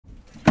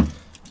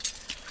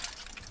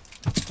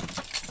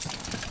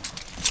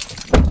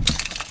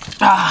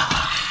Good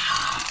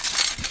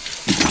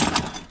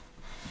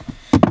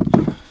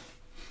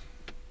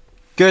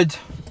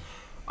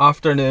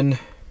afternoon,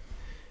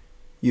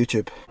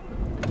 YouTube.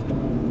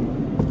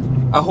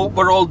 I hope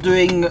we're all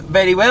doing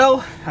very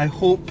well. I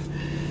hope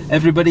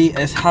everybody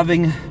is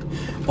having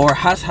or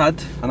has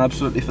had an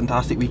absolutely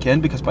fantastic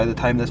weekend, because by the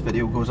time this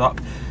video goes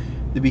up,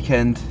 the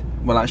weekend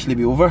will actually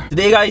be over.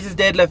 Today, guys, is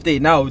deadlift day.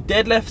 Now,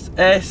 deadlifts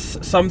is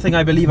something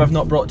I believe I've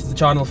not brought to the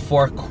channel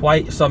for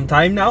quite some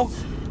time now,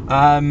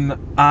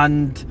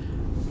 and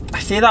I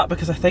say that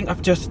because I think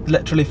I've just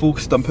literally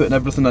focused on putting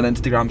everything on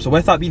Instagram. So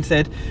with that being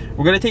said,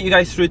 we're going to take you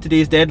guys through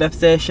today's deadlift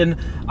session.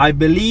 I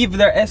believe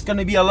there is going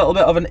to be a little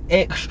bit of an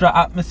extra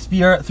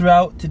atmosphere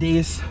throughout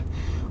today's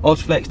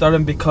Ultraflex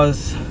Durham,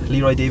 because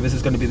Leroy Davis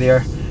is going to be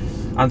there,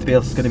 Anthony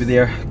Bales is going to be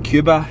there,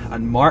 Cuba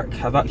and Mark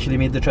have actually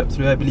made the trip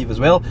through, I believe,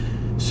 as well.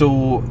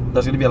 So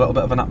there's going to be a little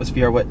bit of an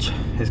atmosphere which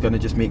is going to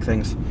just make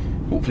things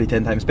hopefully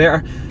 10 times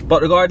better.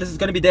 But regardless, it's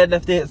going to be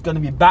deadlift day, it's going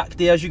to be back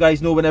day. As you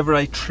guys know, whenever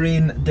I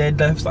train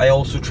deadlifts, I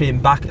also train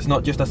back. It's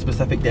not just a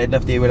specific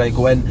deadlift day where I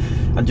go in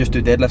and just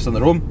do deadlifts on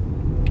their own.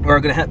 We're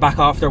going to hit back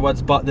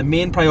afterwards, but the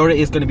main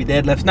priority is going to be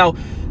deadlifts. Now,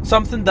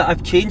 something that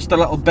I've changed a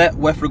little bit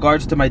with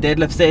regards to my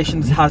deadlift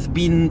sessions has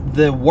been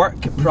the work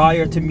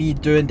prior to me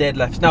doing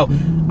deadlifts. Now,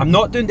 I'm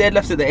not doing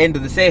deadlifts at the end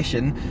of the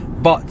session,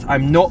 but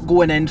I'm not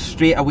going in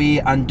straight away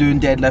and doing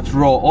deadlifts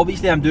raw.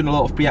 Obviously, I'm doing a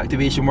lot of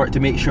pre-activation work to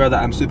make sure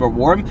that I'm super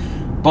warm,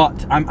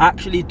 but I'm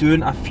actually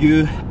doing a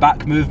few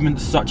back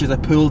movements such as a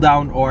pull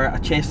down or a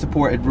chest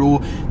supported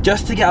row,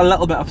 just to get a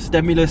little bit of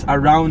stimulus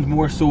around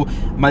more so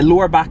my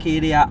lower back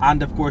area,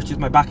 and of course just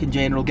my back in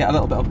general, get a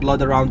little bit of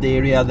blood around the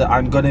area that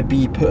I'm going to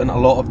be putting a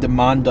lot of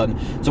demand on.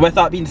 So with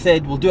that being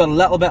said, we'll do a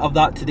little bit of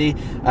that today.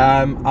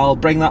 I'll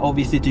bring that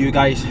obviously to you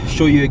guys,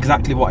 show you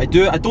exactly what I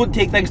do. I don't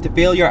take things to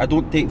failure, I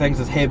don't take things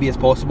as heavy as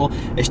possible.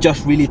 It's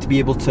just really to be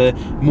able to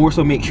more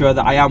so make sure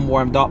that I am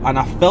warmed up, and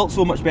I felt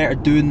so much better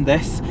doing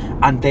this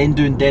and then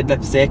doing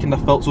deadlift second. I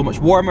felt so much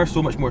warmer,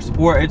 so much more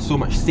supported, so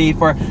much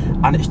safer,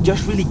 and it's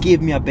just really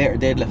gave me a better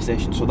deadlift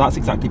session. So that's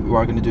exactly what we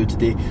are going to do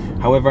today.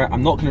 However,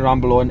 I'm not going to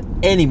ramble on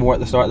anymore at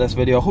the start of this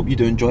video. I hope you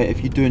do enjoy it.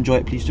 If you do enjoy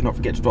it, please do not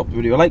forget to drop the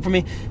video a like for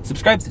me,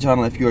 subscribe to the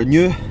channel if you are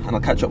new, and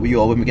I'll catch up with you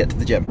all when we get to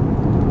the gym.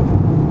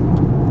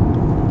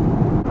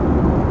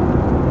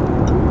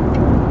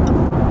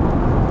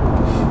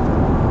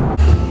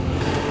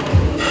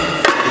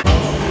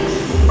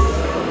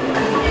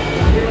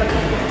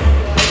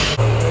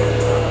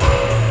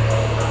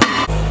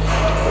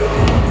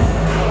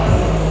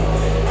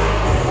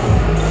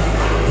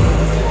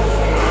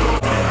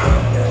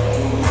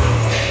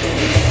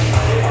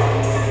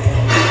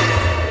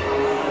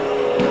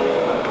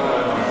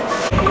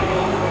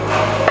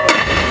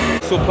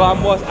 So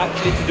plan was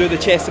actually to do the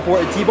chest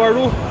supported T-bar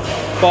row,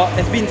 but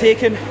it's been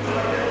taken.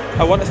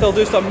 I want to still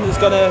do something that's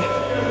going to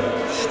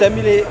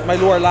stimulate my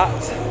lower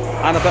lats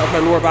and a bit of my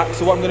lower back.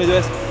 So what I'm going to do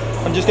is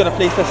I'm just going to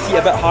place this seat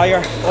a bit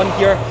higher on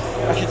here.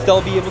 I should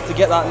still be able to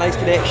get that nice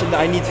connection that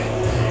I need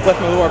with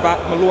my lower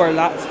back, my lower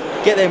lats,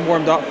 get them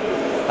warmed up,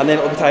 and then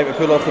it'll be time to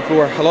pull off the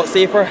floor a lot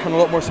safer and a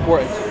lot more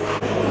supported.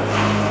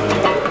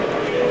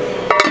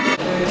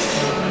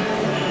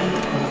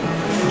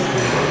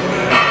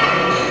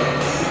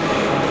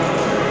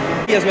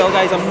 As well,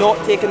 guys, I'm not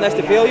taking this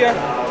to failure.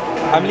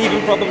 I'm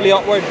leaving probably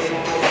upwards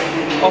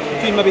of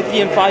between maybe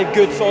 3 and 5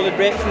 good solid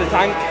reps in the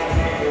tank,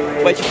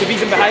 which is the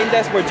reason behind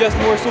this. We're just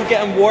more so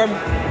getting warm.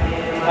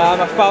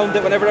 I found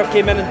that whenever I've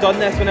came in and done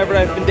this, whenever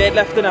I've been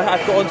deadlifting,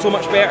 I've got on so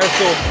much better.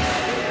 So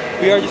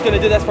we are just going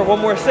to do this for one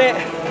more set,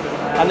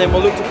 and then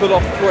we'll look to pull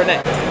off the floor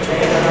next.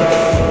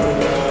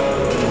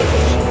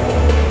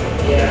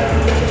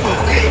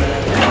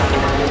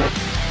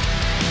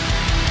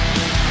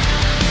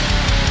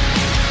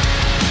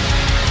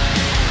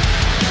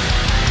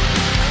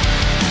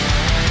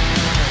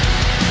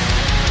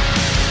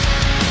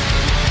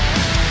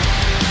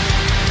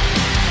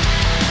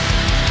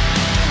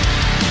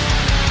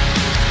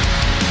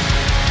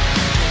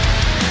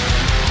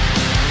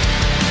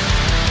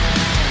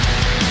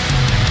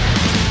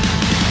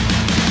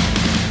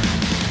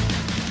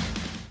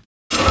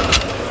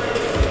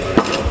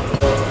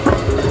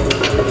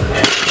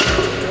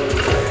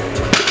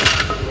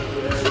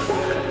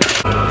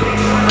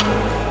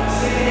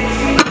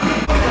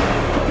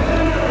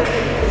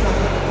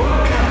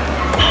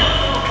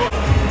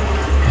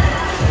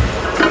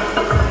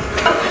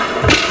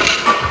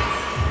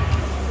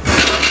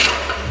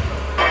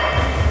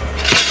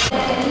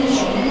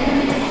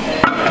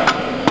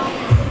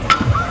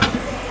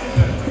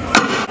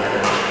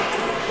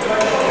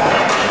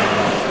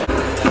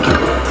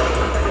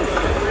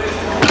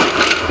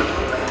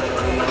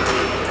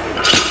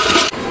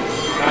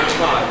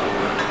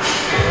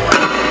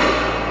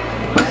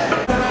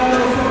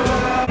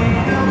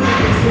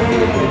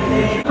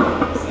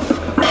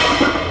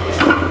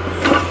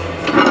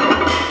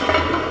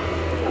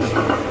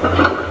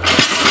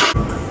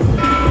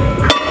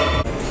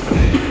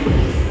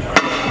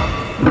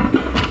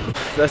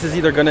 This is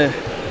either gonna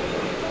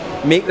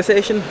make the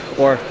session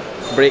or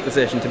break the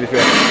session, to be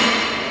fair.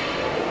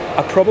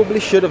 I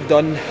probably should have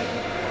done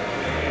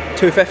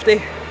 250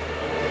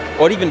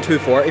 or even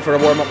 240 for a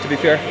warm up, to be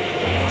fair.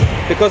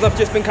 Because I've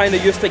just been kind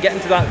of used to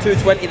getting to that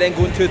 220 then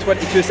going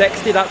 220,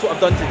 260, that's what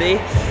I've done today.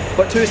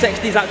 But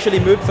 260's actually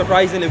moved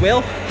surprisingly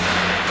well.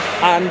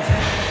 And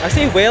I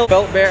say well,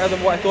 felt better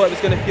than what I thought it was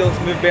going to feel. It's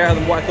moved better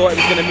than what I thought it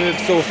was going to move.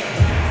 So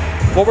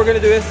what we're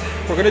going to do is,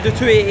 we're going to do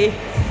 280.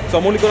 So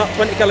I'm only going up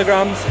 20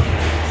 kilograms.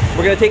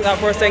 We're going to take that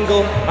for a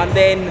single and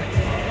then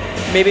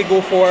maybe go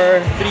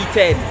for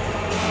 310.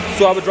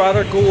 So I would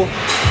rather go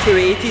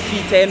 280,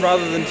 310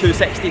 rather than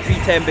 260,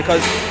 310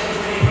 because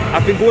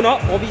I've been going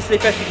up, obviously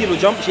 50 kilo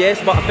jumps, yes,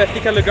 but a 50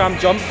 kilogram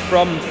jump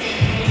from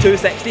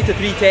 260 to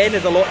 310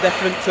 is a lot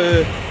different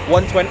to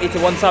 120 to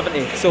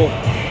 170. So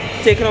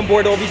taking on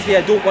board, obviously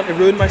I don't want to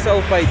ruin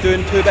myself by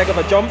doing too big of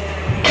a jump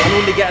and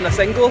only getting a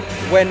single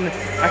when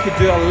I could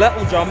do a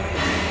little jump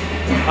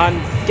and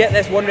get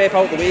this one rep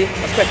out of the way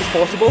as quick as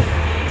possible.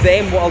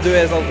 Then what I'll do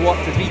is I'll go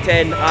up to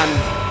 310 and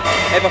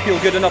if I feel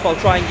good enough I'll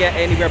try and get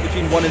anywhere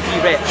between 1 and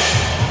 3 reps.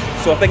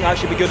 So I think that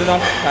should be good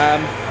enough.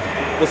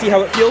 We'll see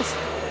how it feels,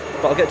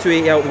 but I'll get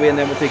 280 out of the way and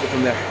then we'll take it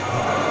from there.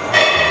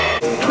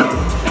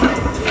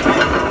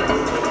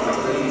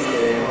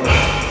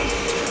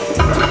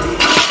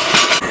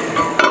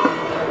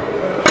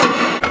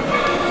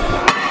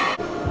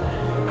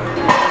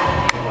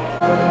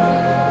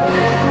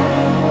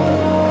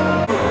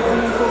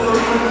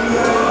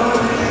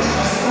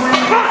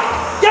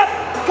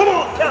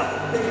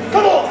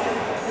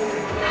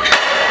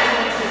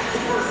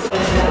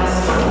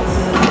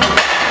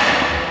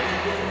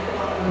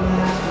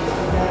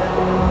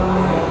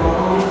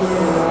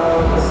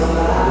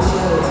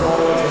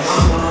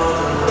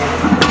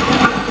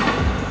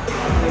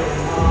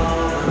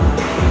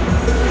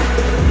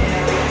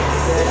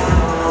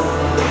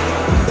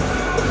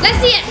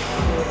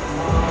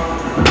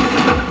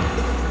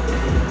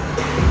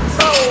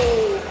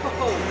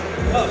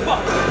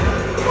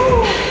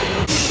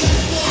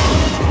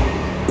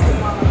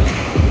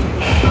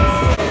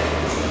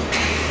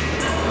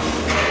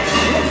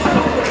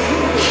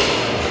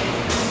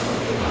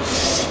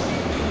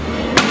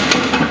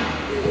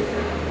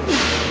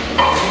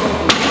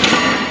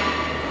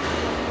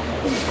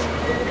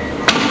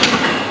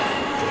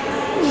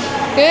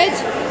 Good.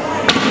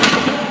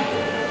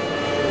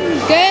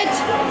 Good.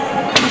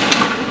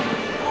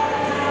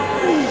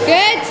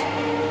 Good.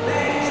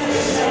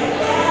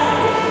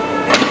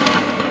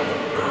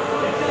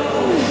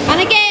 And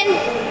again.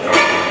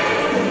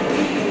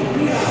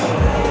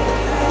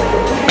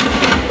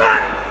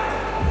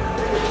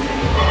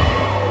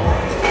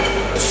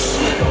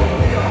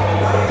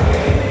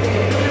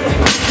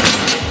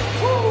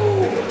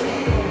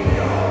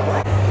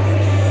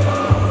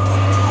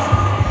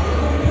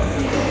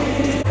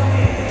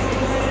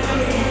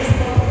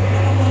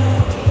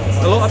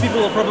 A lot of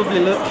people will probably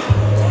look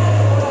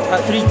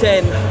at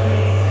 310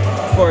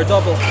 for a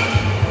double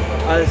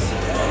as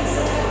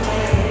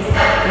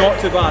not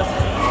too bad,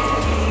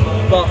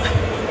 but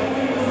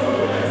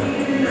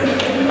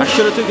I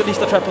should have took at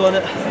least a triple on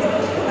it.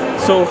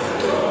 So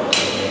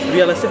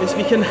realistically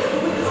speaking,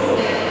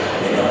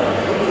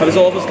 I was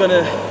always going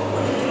to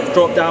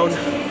drop down,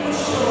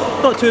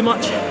 not too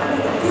much.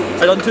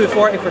 I done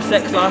 240 for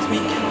 6 last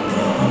week,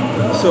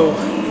 so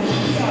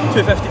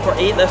 250 for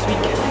 8 this week.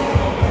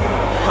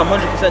 I'm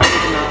 100%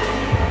 taking that.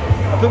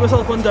 I put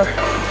myself under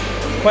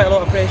quite a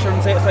lot of pressure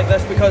in sets like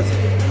this because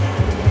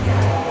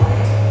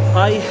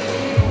I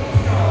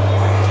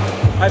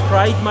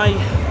pride my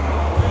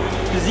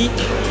physique,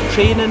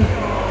 training,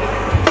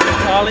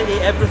 mentality,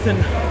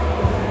 everything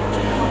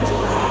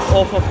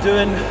off of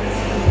doing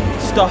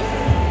stuff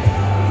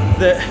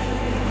that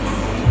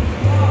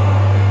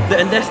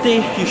in this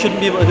day you shouldn't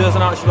be able to do as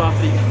an actual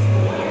athlete.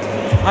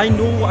 I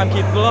know what I'm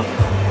capable of.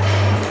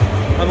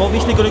 I'm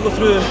obviously going to go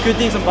through good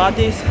days and bad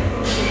days,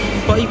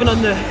 but even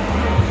on the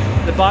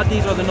bad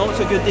days or the not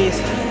so good days,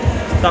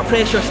 that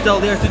pressure's still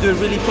there to do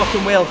really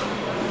fucking well.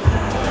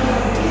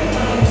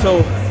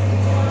 So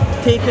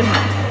taking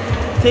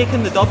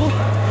the double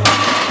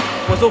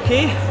was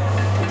okay,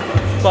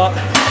 but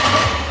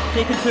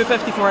taking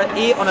 250 for an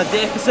 8 on a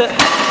deficit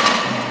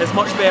is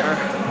much better.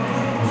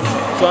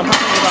 So I'm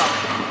happy with that.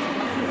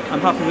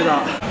 I'm happy with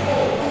that.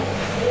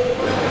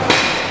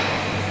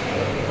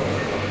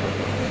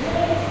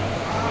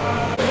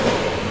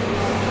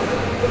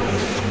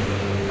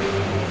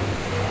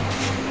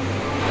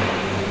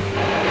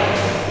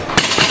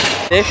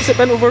 Deficit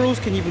bent over rows,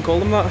 can you even call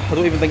them that? I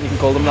don't even think you can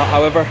call them that.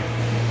 However,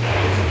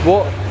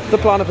 what the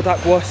plan of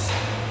attack was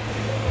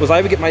I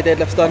would get my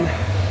deadlifts done,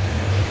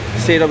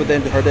 Sarah would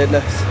then do her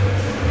deadlifts,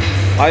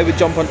 I would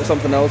jump onto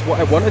something else. What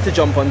I wanted to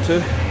jump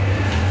onto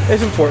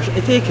is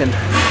unfortunately taken,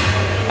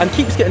 and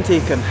keeps getting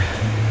taken.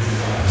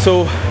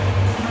 So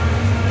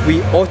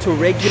we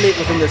auto-regulate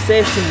within the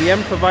session, we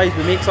improvise,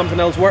 we make something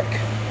else work.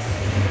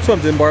 So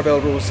I'm doing barbell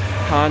rows,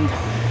 and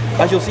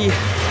as you'll see,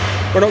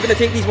 we're not going to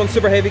take these ones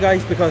super heavy,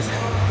 guys, because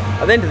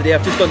at the end of the day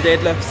I've just done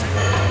deadlifts.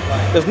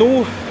 There's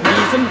no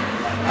reason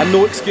and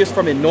no excuse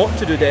for me not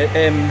to do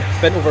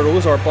bent over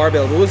rows or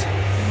barbell rows.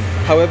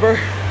 However,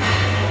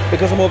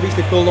 because I'm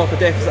obviously pulling off a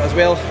deficit as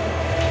well,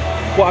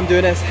 what I'm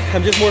doing is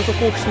I'm just more so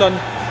focusing on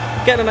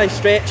getting a nice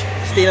stretch,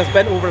 staying as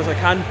bent over as I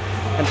can,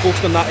 and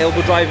focusing on that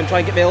elbow drive and try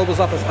and get my elbows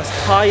up as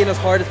high and as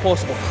hard as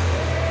possible.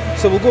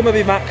 So we'll go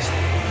maybe max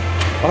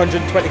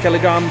 120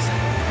 kilograms,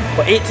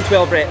 but 8 to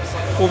 12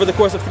 reps over the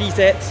course of 3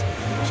 sets.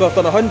 So I've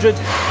done 100,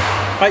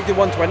 might do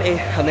 120,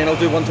 and then I'll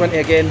do 120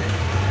 again.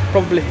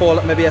 Probably fall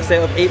at maybe a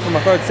set of 8 for my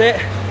 3rd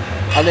set,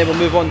 and then we'll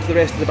move on to the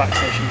rest of the back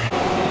session.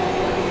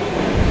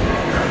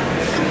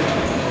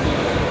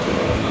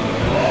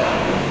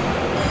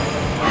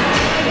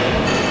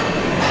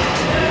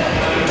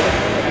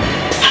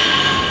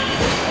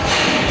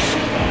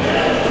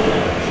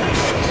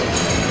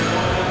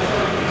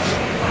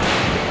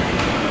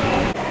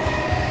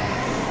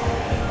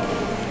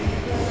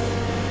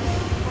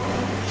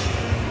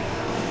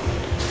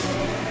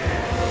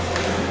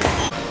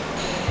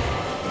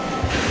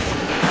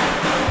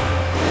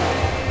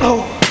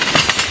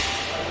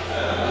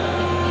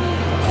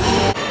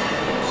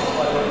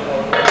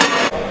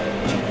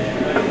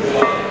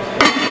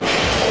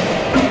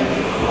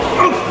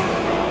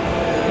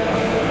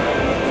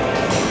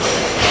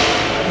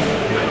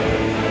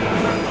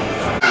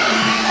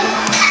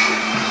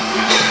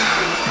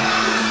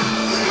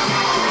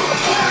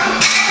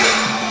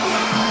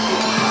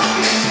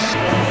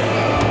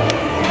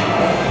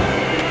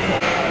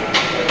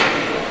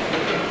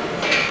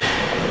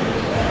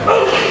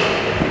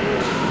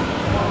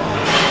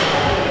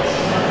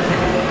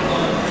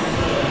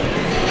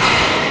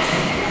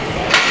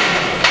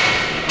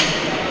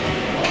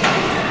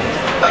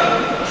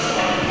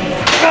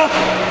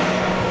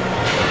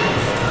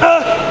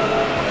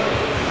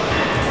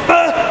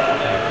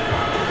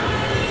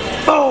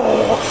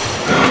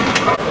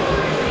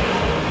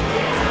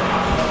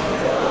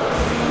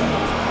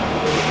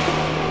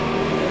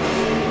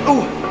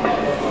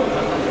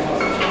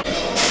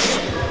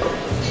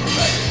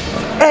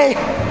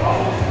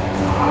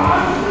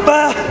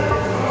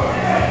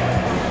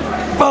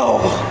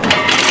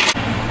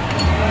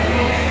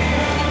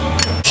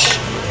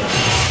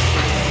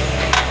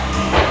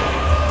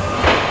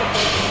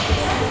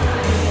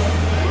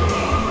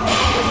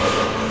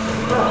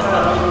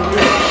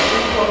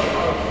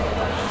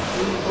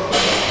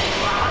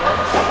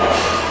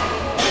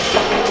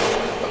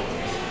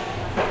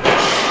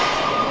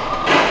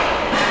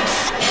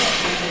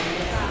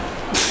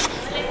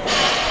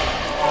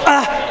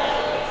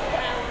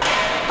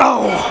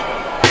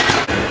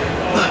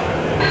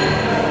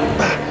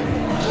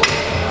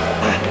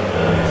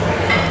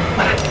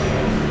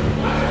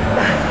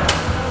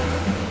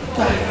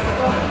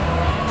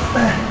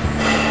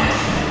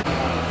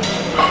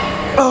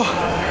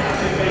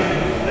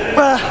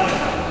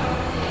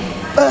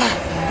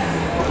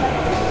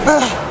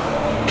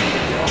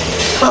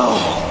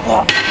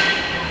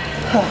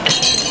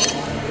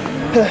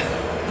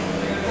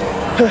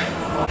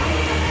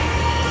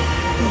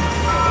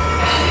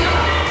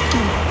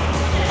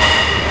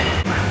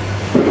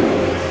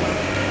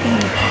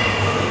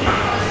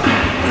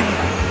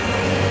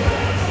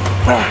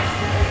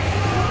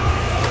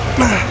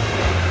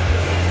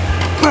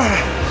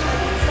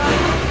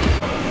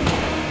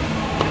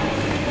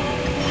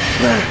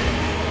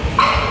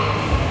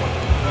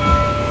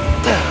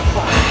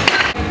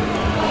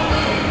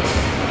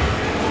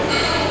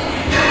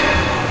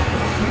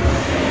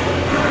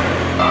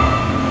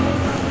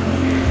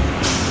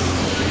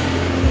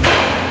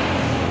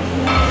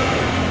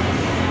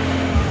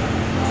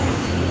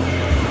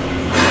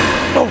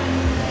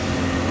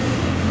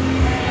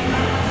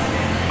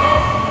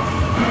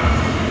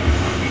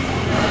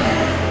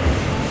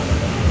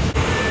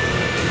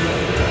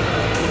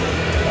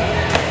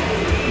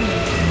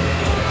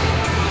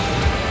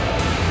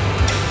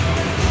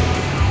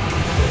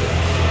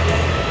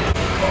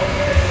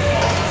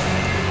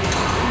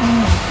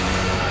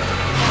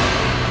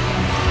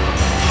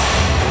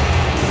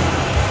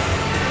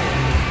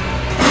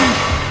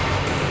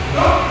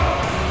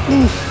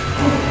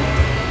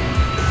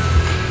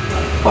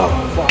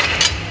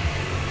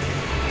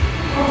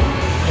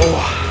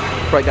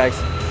 Right guys,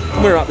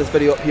 I'm going to wrap this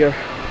video up here.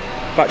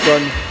 Back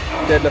done,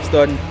 deadlifts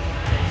done,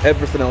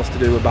 everything else to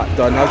do with back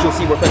done. As you'll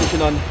see, we're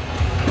finishing on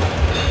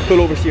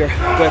pullovers here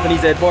with an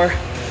EZ bar.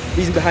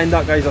 Reason behind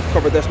that, guys, I've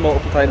covered this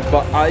multiple times,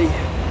 but I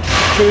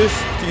choose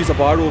to use a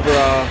bar over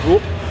a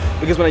rope,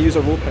 because when I use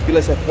a rope I feel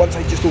as if once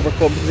I just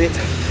overcompensate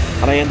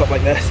and I end up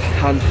like this,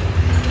 and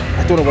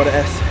I don't know what it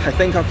is. I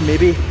think I've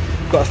maybe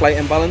got a slight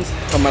imbalance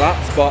on my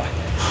lats, but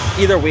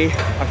either way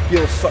I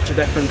feel such a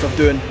difference of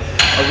doing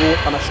a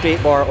rope and a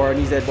straight bar or an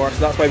EZ bar,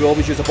 so that's why we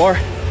always use a bar.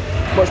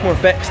 Much more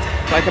fixed,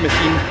 like a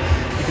machine.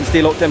 You can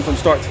stay locked in from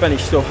start to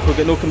finish, so we'll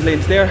get no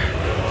complaints there.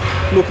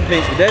 No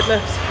complaints with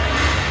deadlifts.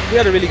 We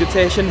had a really good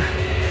session.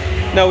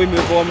 Now we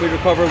move on, we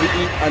recover, we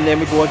eat, and then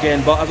we go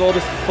again. But as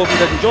always, hope you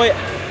did enjoy it.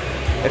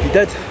 If you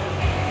did,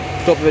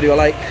 drop the video a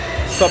like,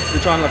 sub to the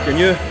channel if you're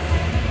new,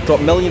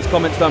 drop millions of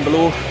comments down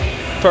below,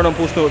 turn on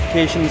post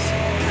notifications.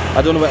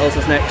 I don't know what else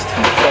is next, so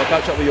I'll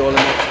catch up with you all in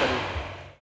the next